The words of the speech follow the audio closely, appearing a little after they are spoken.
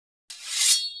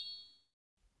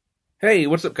Hey,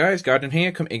 what's up guys? Garden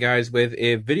here, coming to you guys with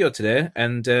a video today,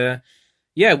 and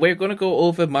yeah, we're going to go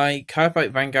over my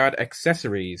Carbide Vanguard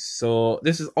accessories. So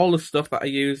this is all the stuff that I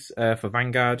use for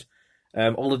Vanguard,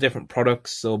 all the different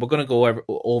products, so we're going to go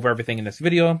over everything in this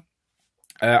video.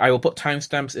 I will put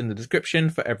timestamps in the description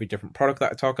for every different product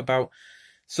that I talk about.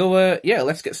 So yeah,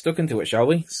 let's get stuck into it, shall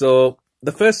we? So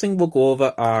the first thing we'll go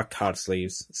over are card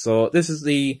sleeves. So this is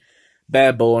the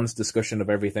bare bones discussion of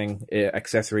everything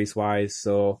accessories wise.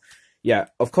 So yeah,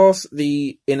 of course,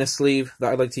 the inner sleeve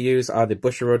that I like to use are the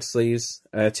Bushiroad sleeves.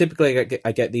 Typically,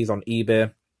 I get these on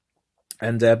eBay.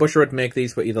 And Bushiroad make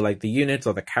these for either like the units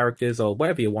or the characters or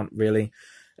whatever you want, really.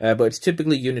 But it's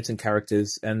typically units and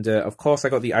characters. And of course, I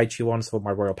got the IG ones for my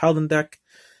Royal Paladin deck.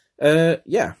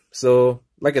 Yeah, so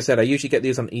like I said, I usually get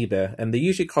these on eBay. And they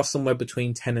usually cost somewhere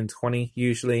between 10 and 20,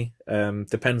 usually.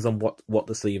 Depends on what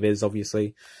the sleeve is,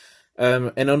 obviously.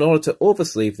 And in order to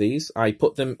oversleeve these, I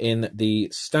put them in the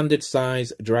standard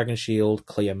size Dragon Shield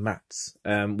clear mats,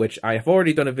 which I have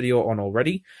already done a video on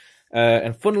already.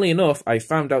 And funnily enough, I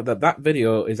found out that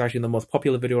video is actually the most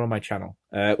popular video on my channel,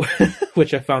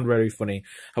 which I found very funny.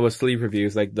 How a sleeve review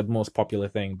is like the most popular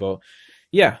thing, but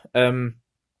yeah.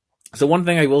 So one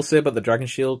thing I will say about the Dragon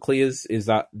Shield clears is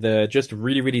that they're just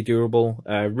really, really durable,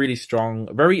 really strong,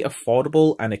 very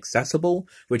affordable and accessible,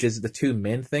 which is the two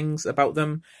main things about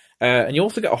them. And you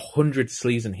also get 100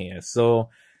 sleeves in here. So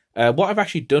what I've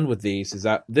actually done with these is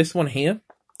that this one here,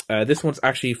 this one's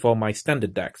actually for my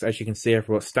standard decks. As you can see, I've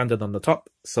wrote standard on the top.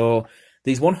 So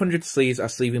these 100 sleeves are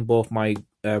sleeving both my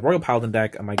Royal Paladin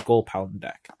deck and my Gold Paladin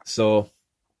deck. So,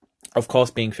 of course,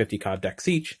 being 50 card decks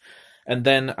each. And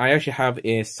then I actually have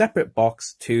a separate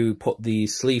box to put the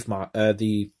sleeve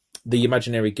the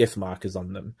imaginary gift markers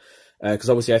on them.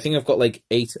 Because obviously I think I've got like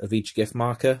 8 of each gift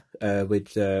marker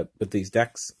with these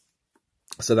decks.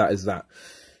 So that is that.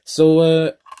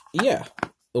 So yeah,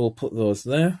 we'll put those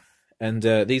there. And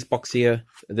these box here,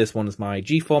 this one's my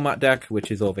G format deck,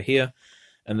 which is over here.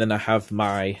 And then I have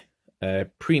my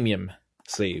premium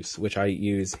sleeves, which I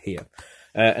use here.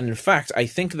 And in fact, I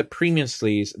think the premium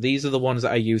sleeves, these are the ones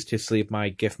that I use to sleeve my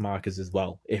gift markers as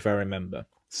well, if I remember.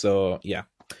 So yeah,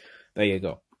 there you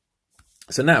go.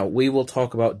 So now we will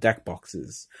talk about deck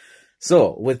boxes.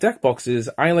 So with deck boxes,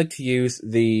 I like to use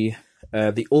the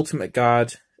Ultimate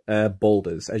Guard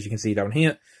Boulders. As you can see down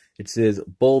here, it says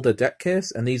Boulder deck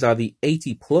case, and these are the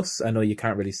 80 plus. I know you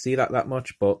can't really see that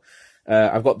much, but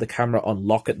I've got the camera on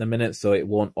lock at the minute, so it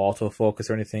won't autofocus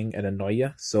or anything and annoy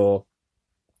you. So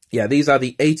yeah, these are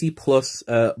the 80 plus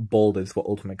Boulders for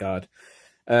Ultimate Guard.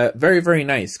 Very, very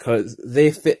nice, because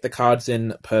they fit the cards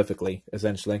in perfectly,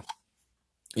 essentially.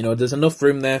 You know, there's enough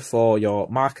room there for your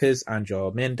markers and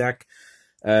your main deck.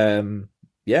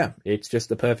 Yeah, it's just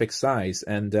the perfect size,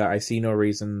 and I see no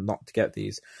reason not to get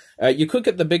these. You could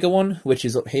get the bigger one, which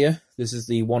is up here. This is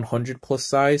the 100 plus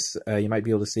size. You might be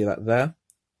able to see that there,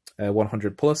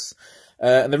 100 plus.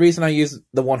 And the reason I use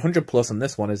the 100 plus on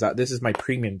this one is that this is my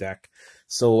premium deck.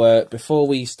 So before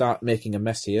we start making a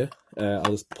mess here, I'll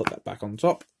just put that back on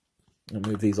top and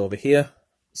move these over here.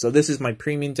 So this is my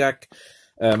premium deck,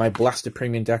 my Blaster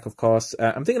premium deck, of course.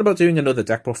 I'm thinking about doing another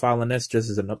deck profile on this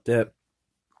just as an update.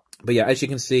 But yeah, as you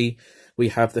can see, we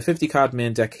have the 50 card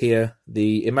main deck here,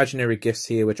 the imaginary gifts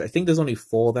here, which I think there's only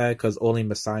 4 there because only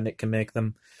Messianic can make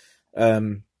them.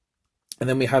 And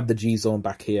then we have the G zone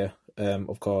back here,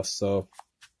 of course. So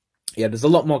yeah, there's a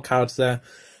lot more cards there.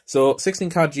 So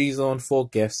 16 card G zone, 4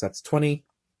 gifts, that's 20.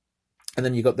 And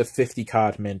then you got the 50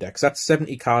 card main deck. So that's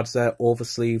 70 cards there,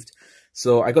 oversleeved.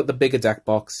 So I got the bigger deck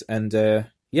box, and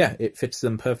yeah, it fits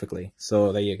them perfectly.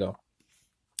 So there you go.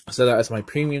 So that is my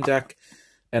premium deck.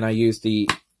 And I use the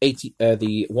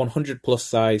 100 plus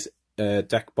size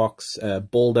deck box,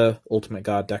 Boulder Ultimate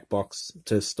Guard deck box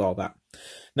to store that.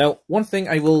 Now, one thing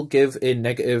I will give a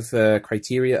negative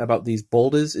criteria about these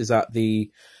Boulders is that they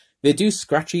do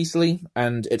scratch easily,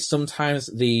 and it's sometimes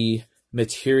the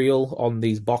material on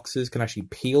these boxes can actually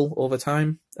peel over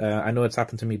time. I know it's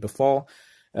happened to me before.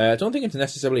 I don't think it's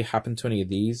necessarily happened to any of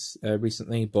these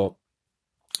recently, but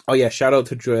oh yeah, shout out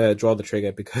to Draw the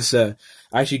Trigger, because I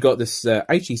actually got this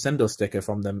Aichi Sendo sticker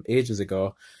from them ages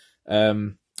ago,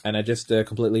 and I just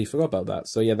completely forgot about that.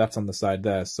 So yeah, that's on the side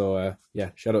there. So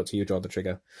yeah, shout out to you, Draw the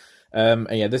Trigger. And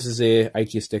yeah, this is a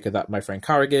Aichi sticker that my friend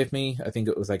Kara gave me. I think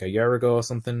it was like a year ago or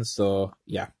something. So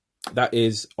yeah, that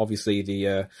is obviously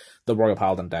the Royal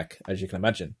Paladin deck, as you can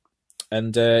imagine.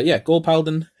 And yeah, Gold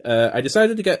Paladin. I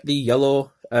decided to get the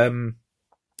yellow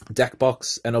deck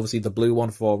box and obviously the blue one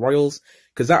for Royals,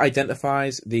 because that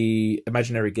identifies the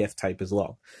imaginary gift type as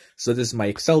well. So this is my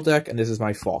Excel deck and this is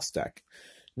my Force deck.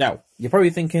 Now, you're probably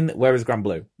thinking, where is Grand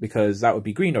Blue? Because that would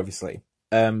be green, obviously,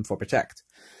 for Protect.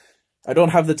 I don't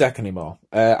have the deck anymore.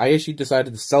 I actually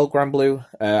decided to sell Granblue.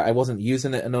 I wasn't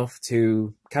using it enough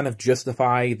to kind of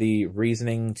justify the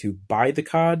reasoning to buy the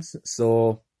cards.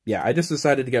 So yeah, I just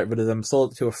decided to get rid of them,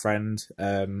 sold it to a friend,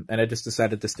 and I just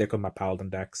decided to stick with my Paladin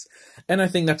decks. And I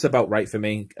think that's about right for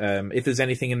me. If there's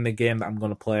anything in the game that I'm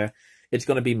going to play, it's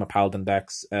going to be my Paladin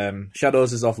decks.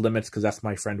 Shadows is off limits because that's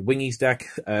my friend Wingy's deck.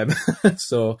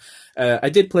 So I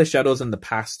did play Shadows in the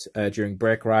past during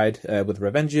Break Ride with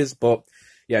Revenges, but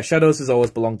yeah, Shadows has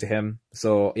always belonged to him.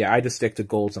 So yeah, I just stick to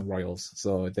Golds and Royals.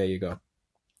 So there you go.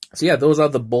 So yeah, those are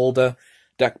the Boulder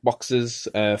deck boxes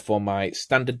for my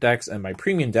standard decks and my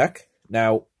premium deck.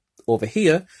 Now, over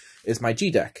here is my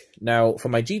G deck. Now, for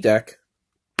my G deck,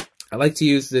 I like to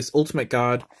use this Ultimate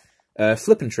Guard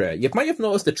flip and tray. You might have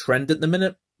noticed a trend at the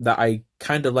minute that I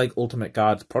kind of like Ultimate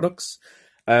Guard products.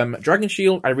 Dragon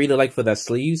Shield I really like for their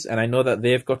sleeves, and I know that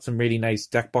they've got some really nice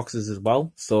deck boxes as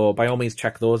well, so by all means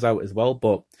check those out as well.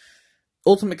 But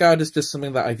Ultimate Guard is just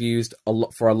something that I've used a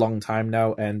lot for a long time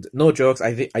now, and no jokes,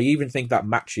 I even think that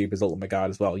Mat Tube is Ultimate Guard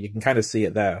as well. You can kind of see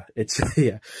it there. It's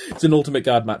yeah, it's an Ultimate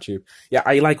Guard Mat Tube. Yeah,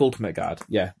 I like Ultimate Guard.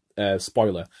 Yeah,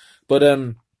 spoiler.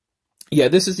 But yeah,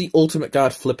 this is the Ultimate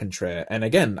Guard Flip and Tray, and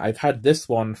again, I've had this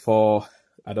one for,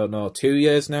 I don't know, 2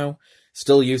 years now.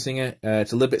 Still using it.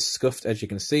 It's a little bit scuffed, as you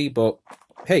can see, but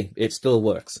hey, it still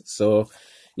works. So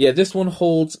yeah, this one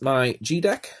holds my G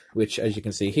deck, which, as you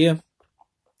can see here,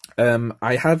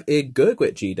 I have a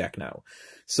Gurgwit G deck now.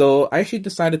 So I actually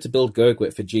decided to build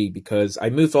Gurgwit for G because I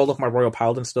moved all of my Royal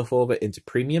Paladin stuff over into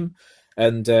Premium,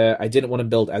 and I didn't want to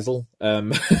build Ezel.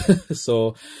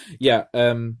 So yeah,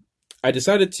 I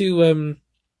decided to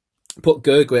put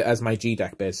Gurgwit as my G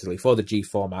deck, basically, for the G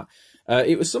format.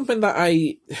 It was something that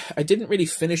I didn't really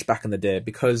finish back in the day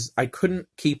because I couldn't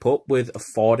keep up with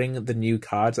affording the new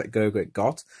cards that Gurgwit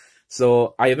got.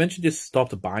 So I eventually just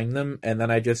stopped buying them, and then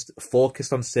I just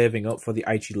focused on saving up for the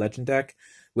IG Legend deck,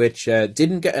 which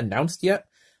didn't get announced yet,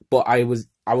 but I was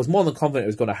more than confident it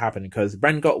was going to happen because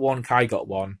Bren got one, Kai got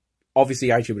one,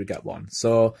 obviously IG would get one.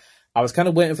 So I was kind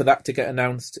of waiting for that to get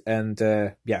announced, and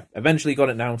yeah, eventually got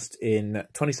announced in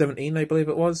 2017, I believe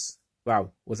it was.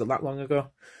 Wow, was it that long ago?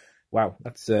 Wow,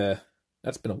 that's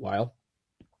been a while.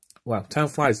 Wow, time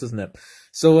flies, doesn't it?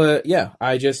 So yeah,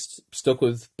 I just stuck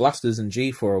with Blasters and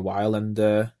G for a while,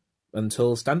 and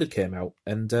until Standard came out,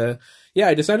 and yeah,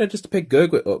 I decided just to pick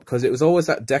Gurgwit up because it was always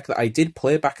that deck that I did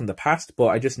play back in the past, but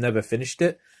I just never finished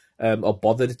it or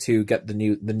bothered to get the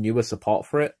newer support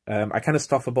for it. I kind of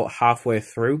stopped about halfway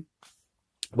through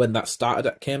when that starter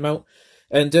deck came out,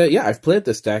 and yeah, I've played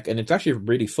this deck and it's actually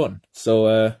really fun.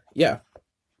 So yeah.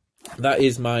 That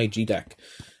is my G deck.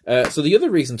 So the other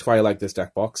reason why I like this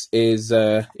deck box is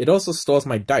it also stores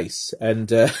my dice,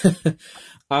 and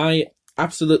I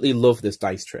absolutely love this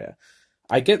dice tray.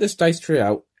 I get this dice tray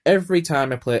out every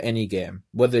time I play any game,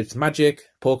 whether it's Magic,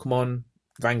 Pokemon,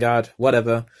 Vanguard,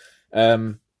 whatever.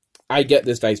 I get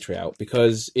this dice tray out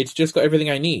because it's just got everything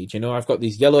I need. You know, I've got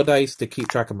these yellow dice to keep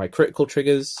track of my critical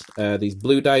triggers. These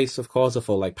blue dice, of course, are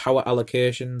for like power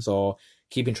allocations or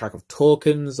keeping track of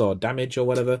tokens or damage or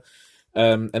whatever.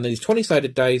 And these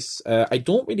 20-sided dice, I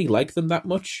don't really like them that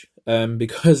much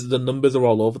because the numbers are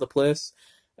all over the place.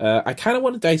 I kind of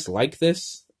want a dice like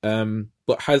this,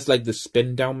 but has like the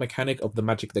spin down mechanic of the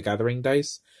Magic the Gathering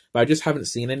dice. But I just haven't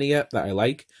seen any yet that I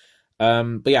like.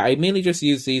 But yeah, I mainly just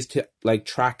use these to like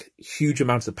track huge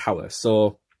amounts of power.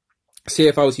 So say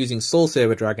if I was using Soul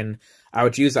Saber Dragon, I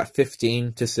would use that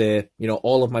 15 to say, you know,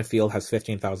 all of my field has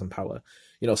 15,000 power.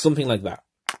 You know, something like that.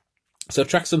 So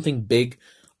track something big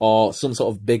or some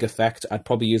sort of big effect, I'd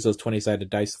probably use those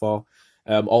 20-sided dice for.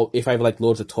 Or if I have like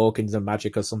loads of tokens and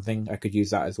magic or something, I could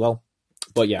use that as well.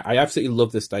 But yeah, I absolutely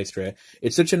love this dice tray.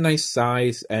 It's such a nice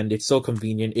size and it's so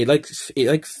convenient.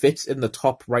 It fits in the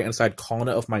top right hand side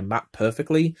corner of my map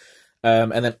perfectly.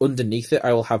 And then underneath it,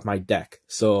 I will have my deck.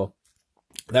 So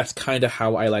that's kind of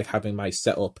how I like having my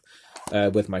setup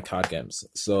with my card games.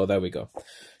 So there we go.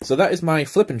 So that is my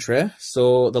flip and tray.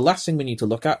 So the last thing we need to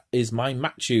look at is my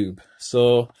Mat Tube.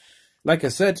 So like I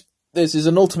said, this is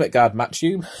an Ultimate Guard Mat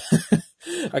Tube.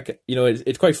 You know,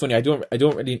 it's quite funny. I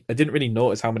didn't really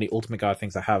notice how many Ultimate Guard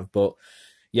things I have, but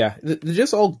yeah, they're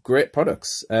just all great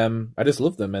products. I just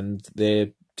love them and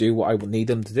they do what I would need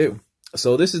them to do.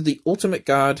 So this is the Ultimate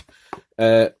Guard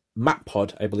Mat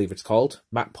Pod, I believe it's called.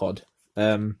 Mat Pod.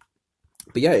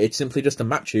 But yeah, it's simply just a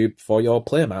mat tube for your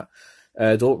playmat.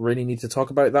 Don't really need to talk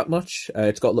about it that much.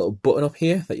 It's got a little button up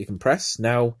here that you can press.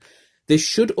 Now, this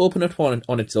should open up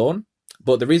on its own,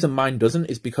 but the reason mine doesn't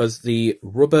is because the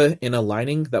rubber inner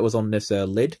lining that was on this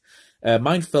lid,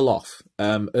 mine fell off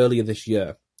earlier this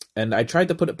year. And I tried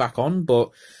to put it back on,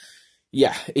 but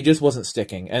yeah, it just wasn't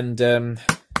sticking. And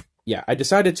yeah, I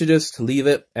decided to just leave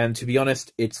it, and to be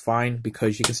honest, it's fine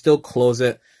because you can still close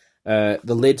it. The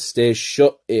lid stays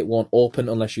shut; it won't open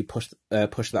unless you push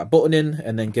that button in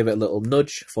and then give it a little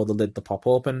nudge for the lid to pop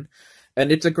open.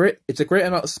 And it's a great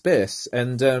amount of space.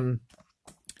 And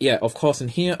yeah, of course, in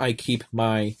here I keep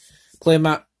my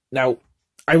playmat. Now,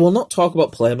 I will not talk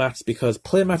about playmats because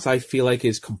playmats I feel like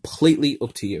is completely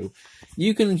up to you.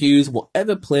 You can use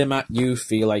whatever playmat you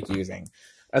feel like using.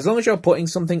 As long as you're putting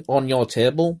something on your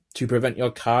table to prevent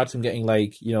your cards from getting,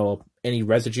 like, you know, any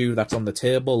residue that's on the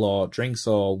table or drinks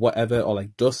or whatever, or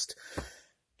like dust,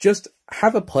 just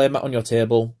have a playmat on your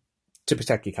table to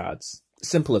protect your cards.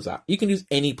 Simple as that. You can use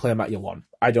any playmat you want.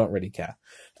 I don't really care.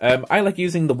 I like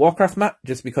using the Warcraft mat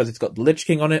just because it's got the Lich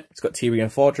King on it. It's got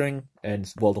Tyrion Forging and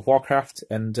it's World of Warcraft.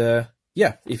 And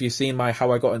yeah, if you've seen my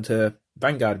How I Got Into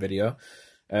Vanguard video,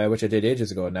 which I did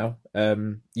ages ago now,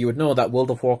 you would know that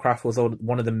World of Warcraft was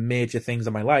one of the major things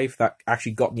in my life that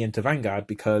actually got me into Vanguard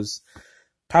because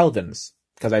Paladins.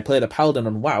 Because I played a Paladin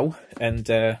on WoW, and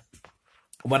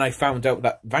when I found out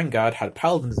that Vanguard had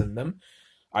Paladins in them,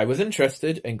 I was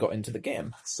interested and got into the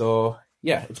game. So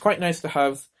yeah, it's quite nice to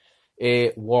have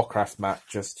a Warcraft mat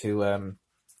just to,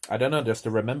 I don't know, just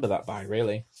to remember that by,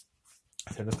 really.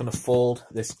 So I'm just going to fold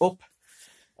this up.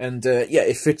 And yeah,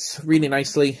 it fits really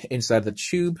nicely inside the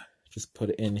tube. Just put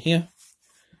it in here.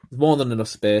 There's more than enough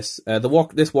space.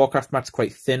 This Warcraft mat's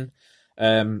quite thin.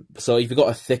 So if you've got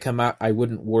a thicker mat, I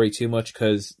wouldn't worry too much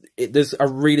because there's a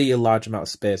really large amount of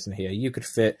space in here. You could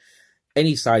fit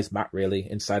any size mat, really,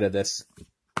 inside of this.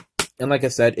 And like I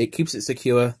said, it keeps it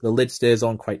secure. The lid stays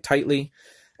on quite tightly.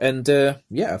 And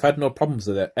yeah, I've had no problems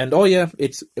with it. And oh yeah,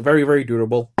 it's very, very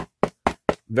durable.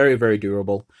 Very, very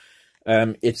durable.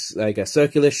 It's like a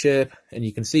circular shape, and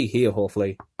you can see here,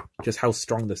 hopefully, just how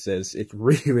strong this is. It's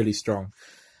really, really strong.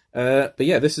 But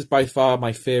yeah, this is by far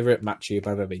my favourite mat tube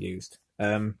I've ever used.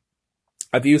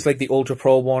 I've used like the Ultra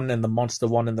Pro one and the Monster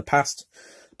one in the past,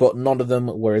 but none of them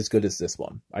were as good as this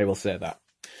one. I will say that.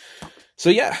 So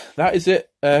yeah, that is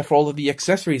it for all of the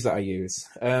accessories that I use.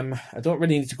 I don't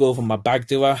really need to go over my bag,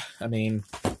 do I? I mean,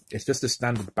 it's just a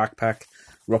standard backpack,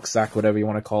 rucksack, whatever you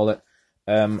want to call it.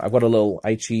 I've got a little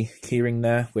Aichi keyring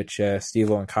there, which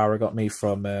Steve and Cara got me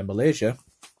from Malaysia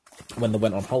when they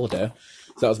went on holiday.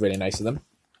 So that was really nice of them.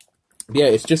 But yeah,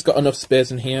 it's just got enough space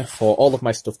in here for all of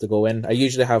my stuff to go in. I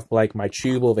usually have like my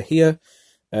tube over here,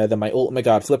 then my Ultimate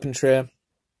Guard flipping tray,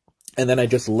 and then I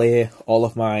just lay all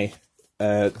of my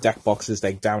deck boxes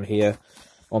like down here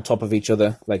on top of each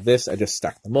other like this. I just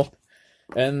stack them up.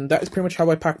 And that is pretty much how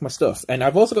I pack my stuff. And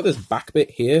I've also got this back bit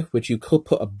here, which you could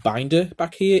put a binder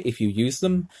back here if you use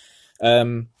them.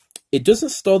 It doesn't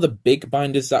store the big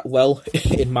binders that well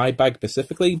in my bag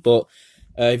specifically, but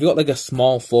if you've got like a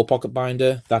small 4-pocket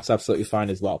binder, that's absolutely fine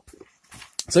as well.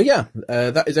 So yeah,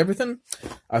 that is everything.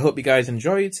 I hope you guys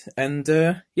enjoyed. And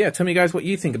yeah, tell me guys what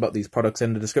you think about these products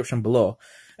in the description below.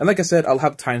 And like I said, I'll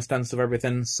have timestamps of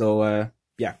everything. So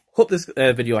yeah, hope this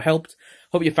video helped.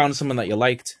 Hope you found someone that you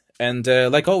liked. And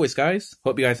like always, guys,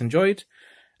 hope you guys enjoyed.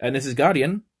 And this is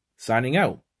Guardian, signing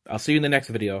out. I'll see you in the next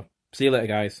video. See you later,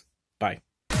 guys. Bye.